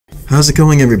How's it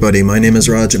going, everybody? My name is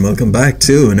Raj and welcome back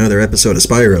to another episode of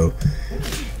Spyro.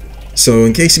 So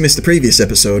in case you missed the previous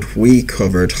episode, we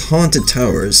covered Haunted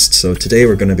Towers, so today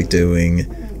we're going to be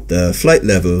doing the flight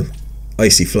level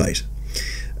Icy Flight.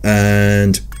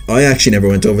 And I actually never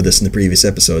went over this in the previous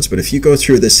episodes, but if you go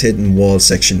through this hidden wall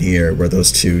section here where those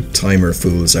two timer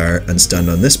fools are and stand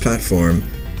on this platform,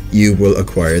 you will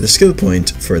acquire the skill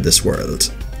point for this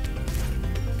world.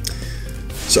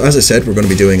 So as I said, we're going to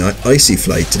be doing Icy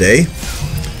Flight today,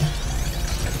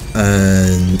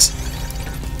 and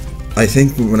I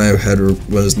think when I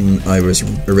was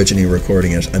originally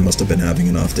recording it, I must have been having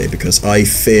an off day because I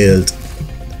failed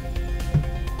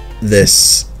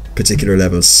this particular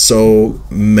level so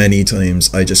many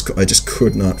times. I just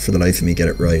could not for the life of me get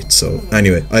it right. So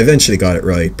anyway, I eventually got it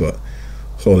right, but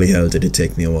holy hell did it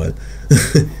take me a while.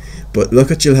 But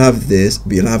look at, you'll have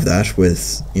that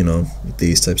with, you know,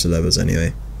 these types of levels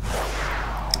anyway.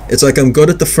 It's like I'm good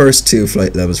at the first two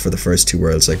flight levels for the first two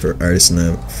worlds, like for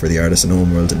the Artisan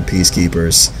Homeworld and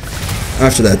Peacekeepers.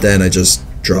 After that then I just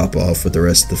drop off with the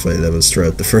rest of the flight levels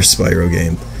throughout the first Spyro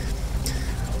game.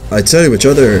 I tell you which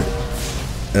other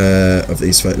of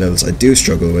these flight levels I do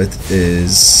struggle with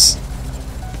is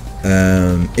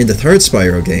in the third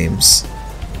Spyro games.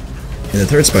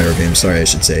 Sorry, I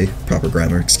should say, proper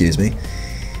grammar, excuse me.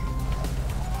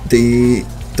 The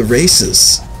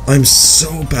races. I'm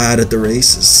so bad at the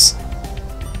races.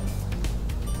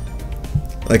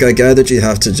 Like, I gathered you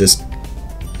have to just,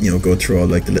 you know, go through all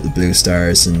like the little blue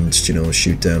stars and, you know,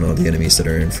 shoot down all the enemies that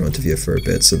are in front of you for a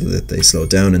bit so that they slow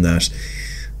down in that.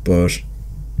 But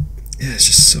yeah, it's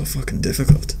just so fucking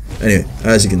difficult. Anyway,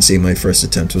 as you can see, my first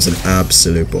attempt was an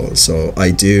absolute ball, so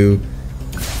I do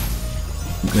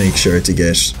make sure to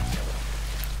get...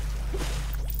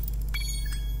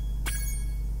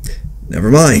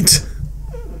 Never mind.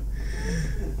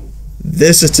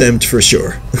 This attempt for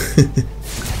sure.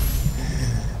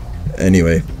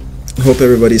 Anyway, hope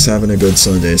everybody's having a good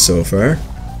Sunday so far.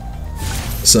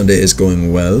 Sunday is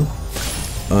going well.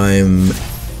 I'm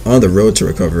on the road to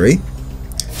recovery.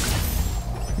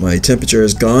 My temperature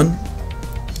is gone.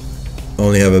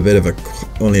 Only have a bit of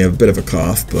a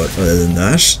cough, but other than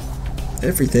that,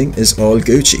 everything is all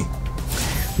Gucci.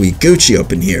 We Gucci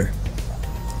up in here.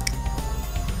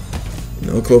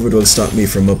 No COVID will stop me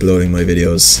from uploading my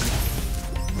videos,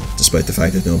 despite the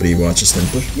fact that nobody watches them,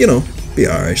 but you know, be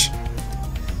alright.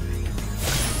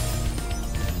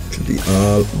 It'll be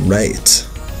alright.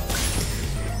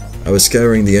 I was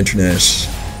scouring the internet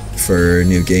for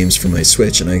new games for my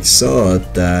Switch and I saw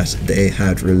that they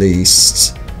had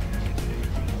released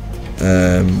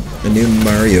a new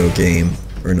Mario game,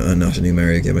 or not a new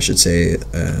Mario game, I should say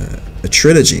a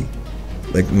trilogy,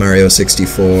 like Mario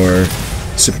 64,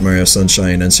 Super Mario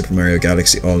Sunshine and Super Mario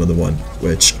Galaxy all in the one,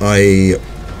 which I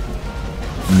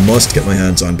must get my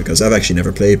hands on because I've actually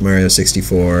never played Mario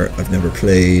 64, I've never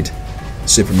played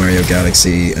Super Mario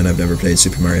Galaxy, and I've never played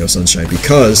Super Mario Sunshine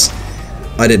because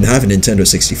I didn't have a Nintendo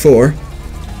 64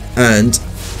 and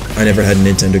I never had a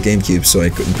Nintendo GameCube, so I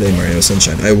couldn't play Mario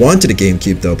Sunshine. I wanted a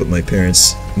GameCube though, but my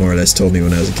parents more or less told me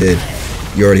when I was a kid,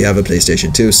 you already have a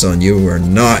PlayStation 2, son, you are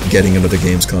not getting another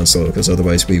games console because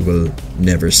otherwise we will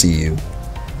never see you.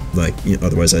 Like, you know,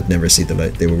 otherwise I'd never see the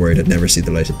light. They were worried I'd never see the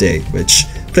light of day, which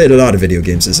played a lot of video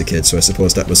games as a kid, so I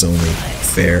suppose that was only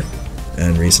fair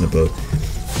and reasonable.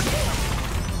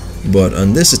 But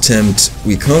on this attempt,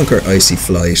 we conquer Icy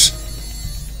Flight.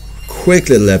 Quick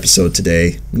little episode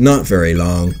today, not very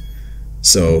long,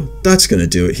 so that's gonna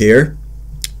do it here.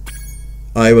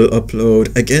 I will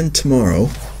upload again tomorrow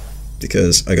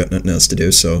because I got nothing else to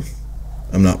do, so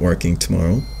I'm not working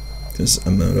tomorrow because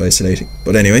I'm out isolating.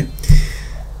 But anyway,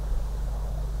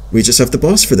 we just have the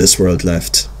boss for this world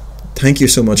left. Thank you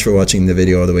so much for watching the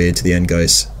video all the way to the end,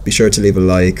 guys. Be sure to leave a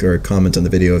like or a comment on the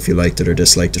video if you liked it or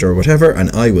disliked it or whatever,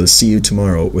 and I will see you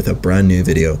tomorrow with a brand new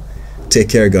video. Take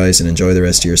care, guys, and enjoy the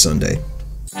rest of your Sunday.